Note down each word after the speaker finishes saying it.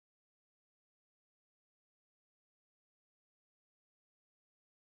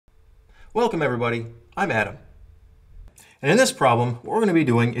Welcome everybody, I'm Adam. And in this problem, what we're going to be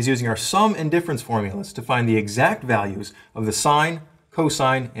doing is using our sum and difference formulas to find the exact values of the sine,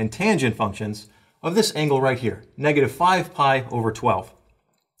 cosine, and tangent functions of this angle right here, negative 5 pi over 12.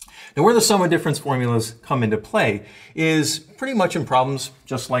 Now where the sum and difference formulas come into play is pretty much in problems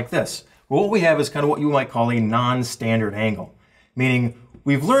just like this. Well, what we have is kind of what you might call a non-standard angle, meaning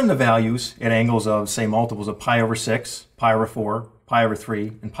we've learned the values at angles of, say, multiples of pi over 6, pi over 4, pi over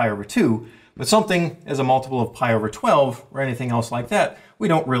 3, and pi over 2, but something as a multiple of pi over 12 or anything else like that, we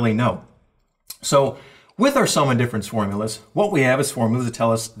don't really know. So with our sum and difference formulas, what we have is formulas that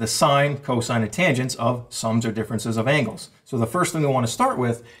tell us the sine, cosine, and tangents of sums or differences of angles. So the first thing we want to start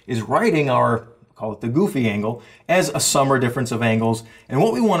with is writing our, call it the goofy angle, as a sum or difference of angles. And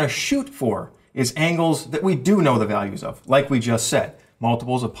what we want to shoot for is angles that we do know the values of, like we just said,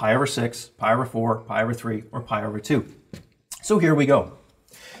 multiples of pi over 6, pi over 4, pi over 3, or pi over 2. So here we go.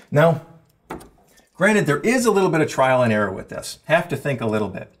 Now, granted, there is a little bit of trial and error with this. Have to think a little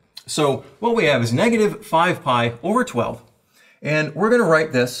bit. So what we have is negative 5 pi over 12, and we're going to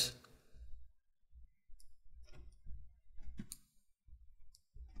write this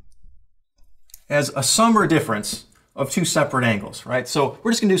as a sum or difference of two separate angles, right? So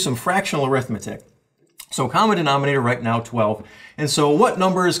we're just going to do some fractional arithmetic. So common denominator right now, 12. And so what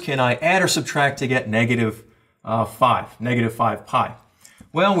numbers can I add or subtract to get negative 5, negative 5 pi?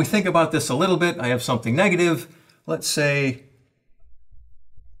 Well, we think about this a little bit. I have something negative. Let's say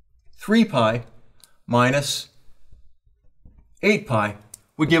 3 pi minus 8 pi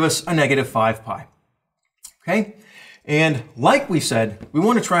would give us a negative 5 pi. Okay? And like we said, we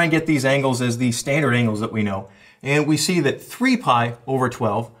want to try and get these angles as the standard angles that we know. And we see that 3 pi over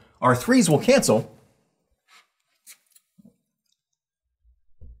 12, our 3's will cancel.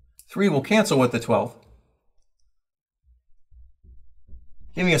 3 will cancel with the 12,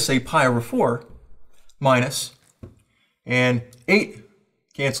 giving us, say, pi over 4 minus, and 8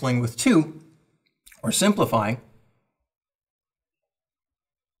 canceling with 2, or simplifying,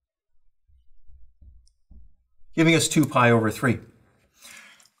 giving us 2 pi over 3.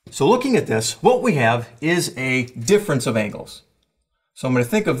 So looking at this, what we have is a difference of angles. So I'm going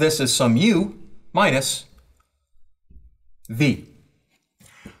to think of this as some u minus v.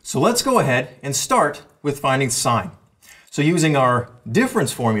 So let's go ahead and start with finding sine. So using our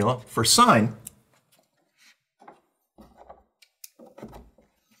difference formula for sine,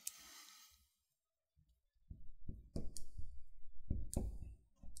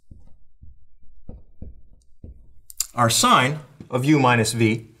 our sine of u minus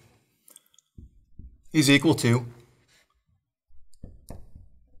v is equal to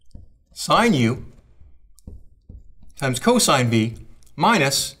sine u times cosine v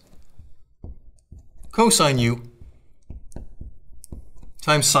minus cosine u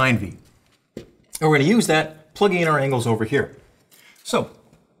times sine v. And we're going to use that plugging in our angles over here. So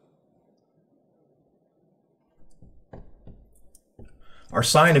our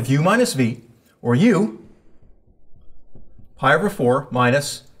sine of u minus v, or u, pi over 4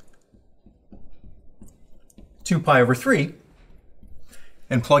 minus 2 pi over 3,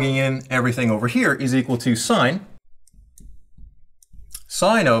 and plugging in everything over here is equal to sine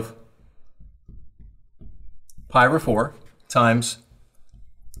of pi over 4 times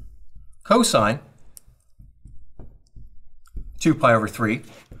cosine 2 pi over 3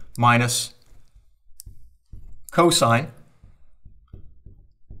 minus cosine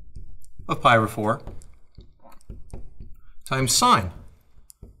of pi over 4 times sine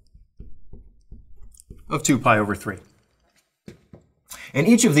of 2 pi over 3. And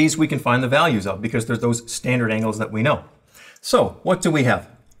each of these we can find the values of because there's those standard angles that we know. So what do we have?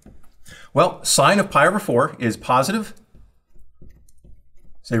 Well, sine of pi over 4 is positive,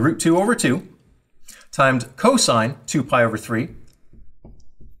 say root 2 over 2, times cosine 2 pi over 3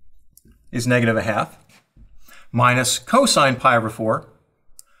 is negative a half, minus cosine pi over 4,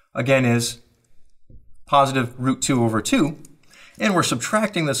 again, is positive root 2 over 2, and we're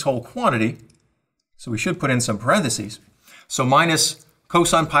subtracting this whole quantity, so we should put in some parentheses. So minus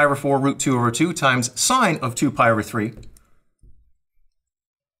cosine pi over 4 root 2 over 2 times sine of 2 pi over 3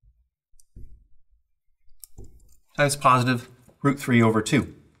 times positive root 3 over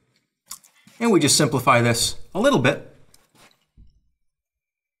 2. And we just simplify this a little bit.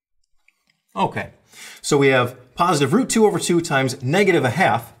 Okay, so we have positive root 2 over 2 times negative a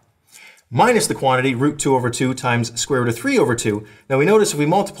half minus the quantity root 2 over 2 times square root of 3 over 2. Now we notice if we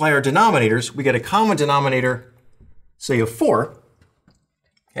multiply our denominators, we get a common denominator, say, of 4.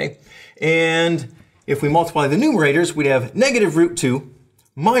 Okay, and if we multiply the numerators, we'd have negative root 2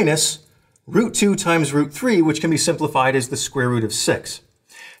 minus root 2 times root 3, which can be simplified as the square root of 6.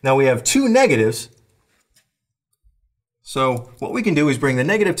 Now we have two negatives, so what we can do is bring the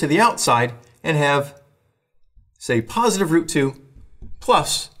negative to the outside and have, say, positive root 2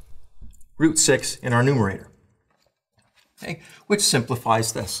 plus root 6 in our numerator, okay, which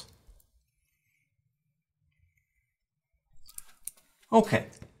simplifies this. Okay,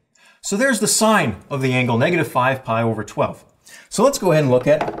 so there's the sine of the angle negative 5 pi over 12. So let's go ahead and look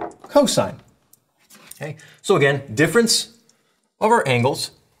at cosine. Okay, so again, difference of our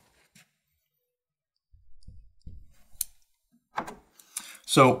angles.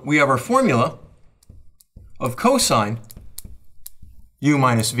 So we have our formula of cosine u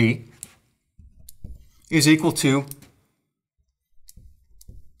minus v is equal to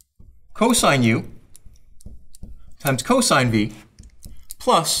cosine u times cosine v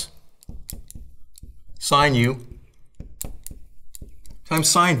plus sine u times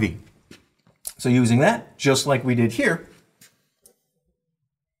sine v. So using that, just like we did here,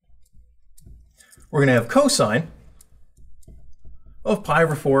 we're going to have cosine of pi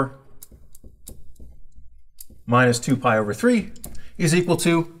over 4 minus 2 pi over 3 is equal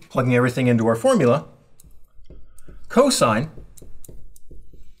to, plugging everything into our formula, cosine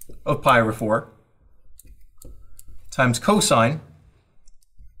of pi over 4 times cosine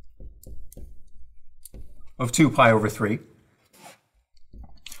of 2 pi over 3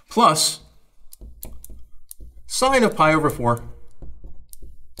 plus sine of pi over 4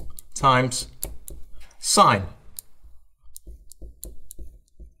 times sine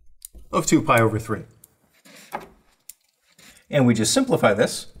of 2 pi over 3. And we just simplify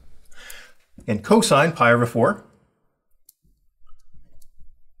this, and cosine pi over 4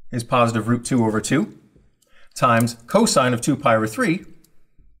 is positive root 2 over 2 times cosine of 2 pi over 3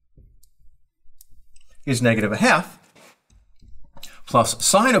 is negative 1/2 plus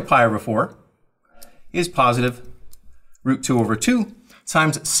sine of pi over 4 is positive root 2 over 2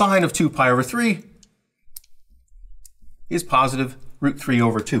 times sine of 2 pi over 3 is positive root 3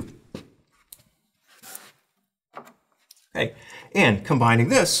 over 2. Okay, and combining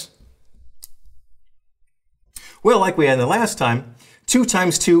this, well, like we had the last time, 2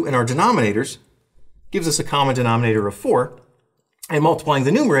 times 2 in our denominators gives us a common denominator of 4. And multiplying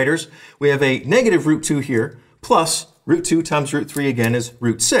the numerators, we have a negative root 2 here, plus root 2 times root 3 again is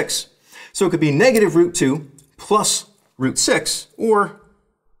root 6. So it could be negative root 2 plus root 6, or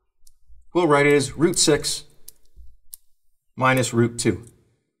we'll write it as root 6 minus root 2.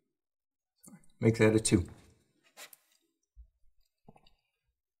 Make that a 2.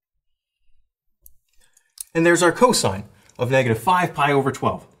 And there's our cosine of negative 5 pi over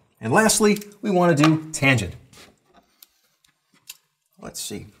 12. And lastly, we want to do tangent. Let's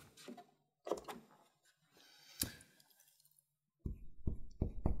see.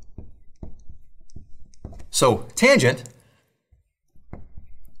 So tangent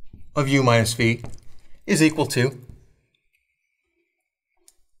of u minus v is equal to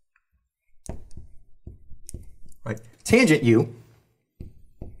tangent u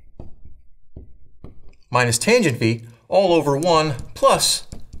minus tangent v all over 1 plus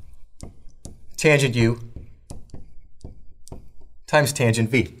tangent u times tangent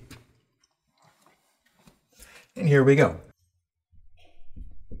v. And here we go.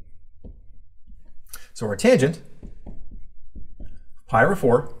 So our tangent, pi over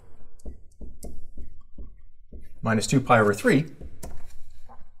 4 minus 2 pi over 3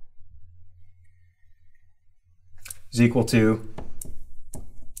 is equal to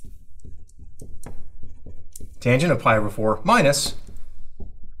tangent of pi over 4 minus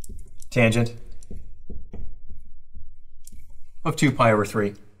tangent of 2 pi over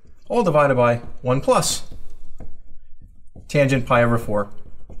 3, all divided by 1 plus tangent pi over 4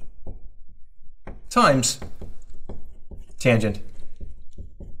 times tangent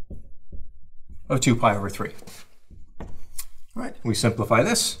of 2 pi over 3. All right, we simplify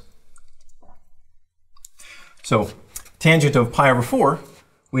this. So tangent of pi over 4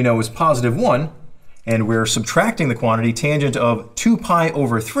 we know is positive 1, and we're subtracting the quantity tangent of 2 pi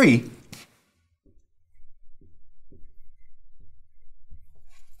over 3,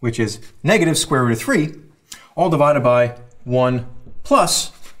 which is negative square root of 3, all divided by 1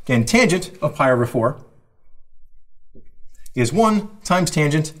 plus, again, tangent of pi over 4 is 1 times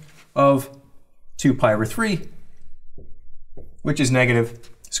tangent of 2 pi over 3, which is negative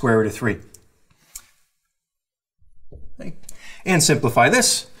square root of 3. Okay. And simplify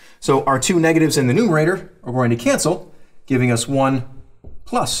this. So our two negatives in the numerator are going to cancel, giving us 1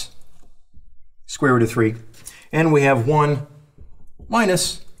 plus square root of 3. And we have 1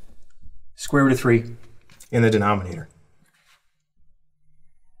 minus square root of 3 in the denominator.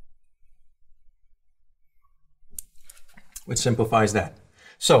 Which simplifies that.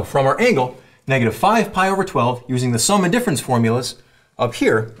 So from our angle, negative 5 pi over 12, using the sum and difference formulas up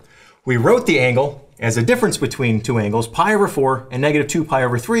here, we wrote the angle as a difference between two angles, pi over 4 and negative 2 pi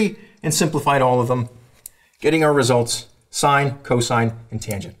over 3, and simplified all of them, getting our results, sine, cosine, and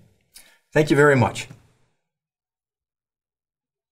tangent. Thank you very much.